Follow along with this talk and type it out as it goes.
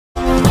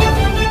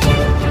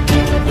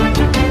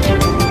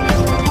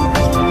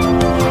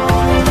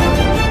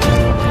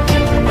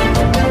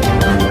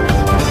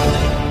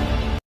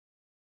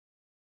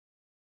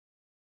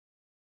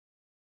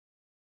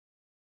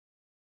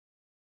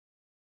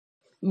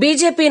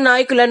BJP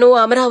నాయకులను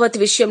అమరావతి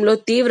విషయంలో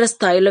తీవ్ర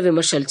స్థాయిలో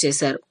విమర్శలు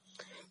చేశారు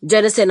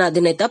జనసేన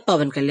అధినేత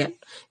పవన్ కళ్యాణ్.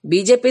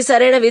 బీజేపీ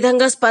సరైన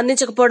విధంగా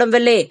స్పందించకపోవడం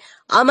వల్లే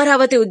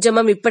అమరావతి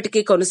ఉద్యమం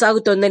ఇప్పటికీ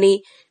కొనసాగుతోందని,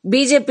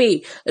 బీజేపీ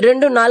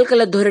రెండు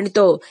నాల్కల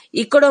ధోరణితో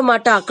ఇక్కడో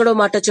మాట అక్కడో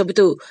మాట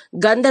చెబుతూ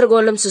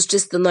గందరగోళం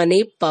సృష్టిస్తుందని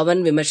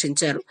పవన్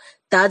విమర్శించారు.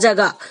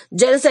 తాజాగా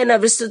జనసేన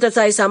విస్తృత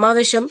స్థాయి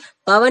సమావేశం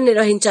పవన్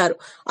నిర్వహించారు.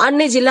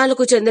 అన్ని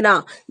జిల్లాలకు చెందిన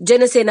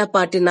జనసేన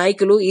పార్టీ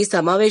నాయకులు ఈ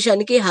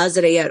సమావేశానికి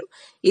హాజరయ్యారు.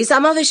 ఈ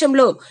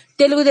సమావేశంలో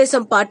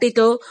తెలుగుదేశం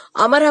పార్టీతో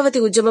అమరావతి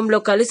ఉద్యమంలో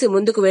కలిసి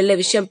ముందుకు వెళ్లే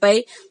విషయంపై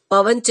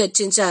పవన్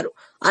చర్చించారు.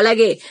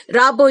 అలాగే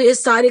రాబోయే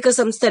స్థానిక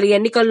సంస్థల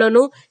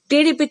ఎన్నికల్లోనూ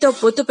టీడీపీతో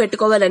పొత్తు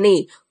పెట్టుకోవాలని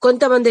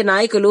కొంతమంది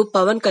నాయకులు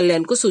పవన్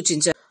కళ్యాణ్ కు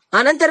సూచించారు.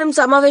 అనంతరం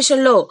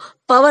సమావేశంలో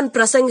పవన్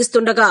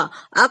ప్రసంగిస్తుండగా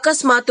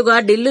అకస్మాత్తుగా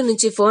ఢిల్లీ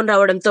నుంచి ఫోన్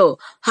రావడంతో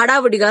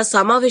హడావుడిగా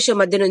సమావేశం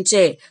మధ్య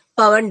నుంచే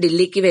పవన్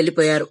ఢిల్లీకి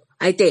వెళ్లిపోయారు.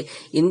 అయితే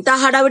ఇంత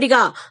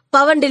హడావుడిగా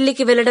పవన్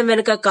ఢిల్లీకి వెళ్లడం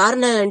వెనుక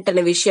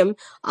కారణాలేంటనే విషయం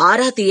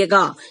ఆరా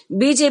తీయగా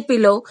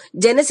బీజేపీలో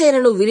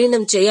జనసేనను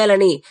విలీనం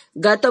చేయాలని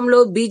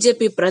గతంలో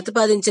బీజేపీ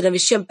ప్రతిపాదించిన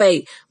విషయంపై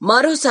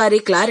మరోసారి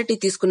క్లారిటీ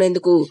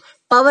తీసుకునేందుకు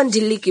పవన్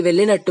ఢిల్లీకి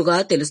వెళ్లినట్టుగా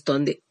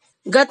తెలుస్తోంది.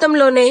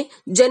 గతంలోనే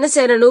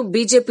జనసేనను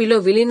బీజేపీలో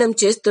విలీనం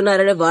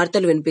చేస్తున్నారనే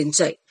వార్తలు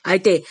వినిపించాయి.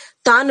 అయితే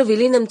తాను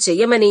విలీనం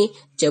చెయ్యమని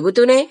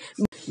చెబుతూనే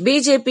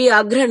బీజేపీ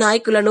అగ్ర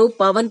నాయకులను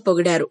పవన్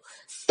పొగిడారు.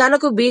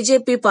 తనకు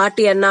బీజేపీ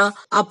పార్టీ అన్నా,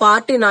 ఆ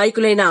పార్టీ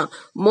నాయకులైన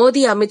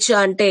మోదీ, అమిత్ షా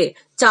అంటే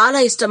చాలా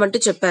ఇష్టమంటూ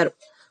చెప్పారు.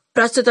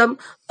 ప్రస్తుతం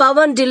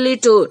పవన్ ఢిల్లీ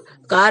టూర్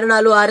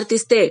కారణాలు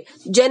ఆరతిస్తే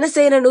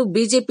జనసేనను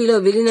బీజేపీలో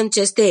విలీనం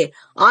చేస్తే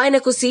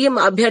ఆయనకు సీఎం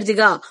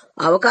అభ్యర్థిగా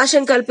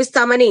అవకాశం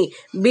కల్పిస్తామని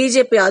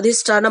బీజేపీ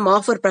అధిష్టానం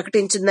ఆఫర్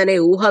ప్రకటించిందనే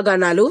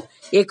ఊహాగానాలు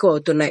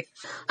ఎక్కువవుతున్నాయి.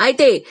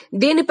 అయితే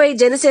దీనిపై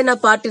జనసేన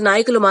పార్టీ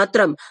నాయకులు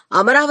మాత్రం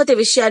అమరావతి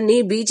విషయాన్ని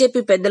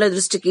బీజేపీ పెద్దల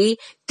దృష్టికి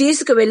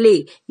తీసుకువెళ్లి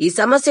ఈ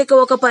సమస్యకు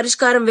ఒక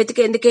పరిష్కారం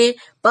వెతికేందుకే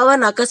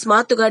పవన్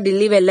అకస్మాత్తుగా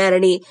ఢిల్లీ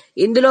వెళ్లారని,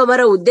 ఇందులో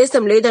మరో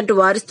ఉద్దేశం లేదంటూ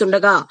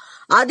వారిస్తుండగా,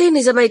 అదే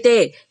నిజమైతే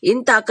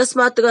ఇంత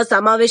అకస్మాత్తుగా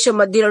సమావేశం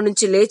మధ్యలో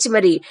నుంచి లేచి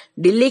మరీ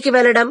ఢిల్లీకి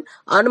వెళ్లడం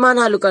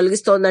అనుమానాలు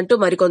కలిగిస్తోందంటూ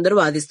మరికొందరు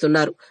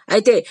వాదిస్తున్నారు.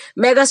 అయితే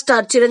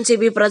మెగాస్టార్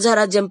చిరంజీవి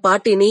ప్రజారాజ్యం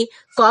పార్టీని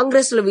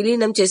కాంగ్రెస్ లో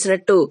విలీనం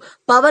చేసినట్టు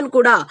పవన్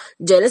కూడా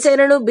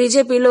జనసేనను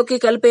బీజేపీలోకి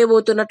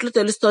కలిపేయబోతున్నట్లు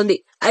తెలుస్తోంది.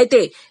 అయితే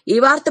ఈ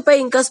వార్తపై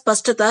ఇంకా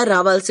స్పష్టత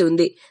రావాల్సి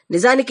ఉంది.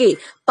 నిజానికి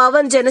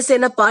పవన్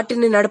జనసేన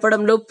పార్టీని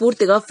నడపడంలో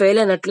పూర్తిగా ఫెయిల్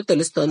అయినట్లు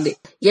తెలుస్తోంది.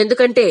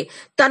 ఎందుకంటే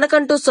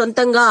తనకంటూ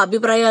సొంతంగా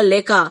అభిప్రాయాలు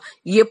లేక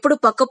ఎప్పుడు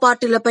పక్క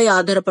పార్టీలపై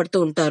ఆధారపడుతూ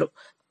ఉంటారు.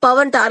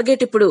 పవన్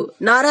టార్గెట్ ఇప్పుడు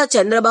నారా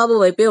చంద్రబాబు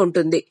వైపే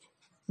ఉంటుంది.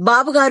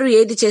 బాబు గారు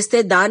ఏది చేస్తే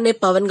దాన్నే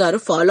పవన్ గారు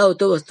ఫాలో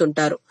అవుతూ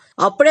వస్తుంటారు.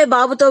 అప్పుడే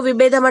బాబుతో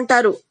విభేదం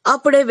అంటారు,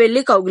 అప్పుడే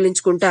వెళ్లి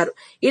కౌగిలించుకుంటారు.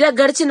 ఇలా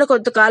గడిచిన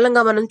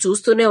కొంతకాలంగా మనం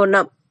చూస్తూనే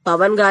ఉన్నాం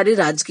పవన్ గారి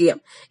రాజకీయం.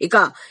 ఇక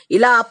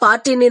ఇలా ఆ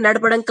పార్టీని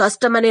నడపడం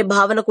కష్టమనే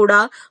భావన కూడా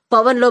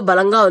పవన్ లో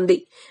బలంగా ఉంది.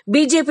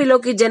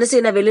 బీజేపీలోకి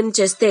జనసేన విలీనం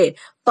చేస్తే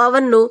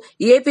పవన్ ను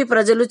ఏపీ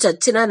ప్రజలు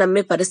చచ్చినా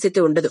నమ్మే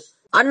పరిస్థితి ఉండదు.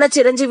 అన్న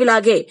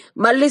చిరంజీవిలాగే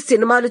మళ్లీ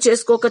సినిమాలు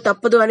చేసుకోక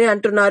తప్పదు అని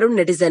అంటున్నారు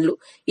నెటిజన్లు.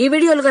 ఈ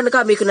వీడియోలు కనుక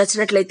మీకు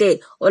నచ్చినట్లయితే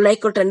ఓ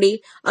లైక్ కొట్టండి.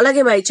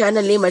 అలాగే మా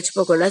ఛానల్ ని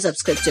మర్చిపోకుండా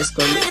సబ్స్క్రైబ్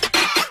చేసుకోండి.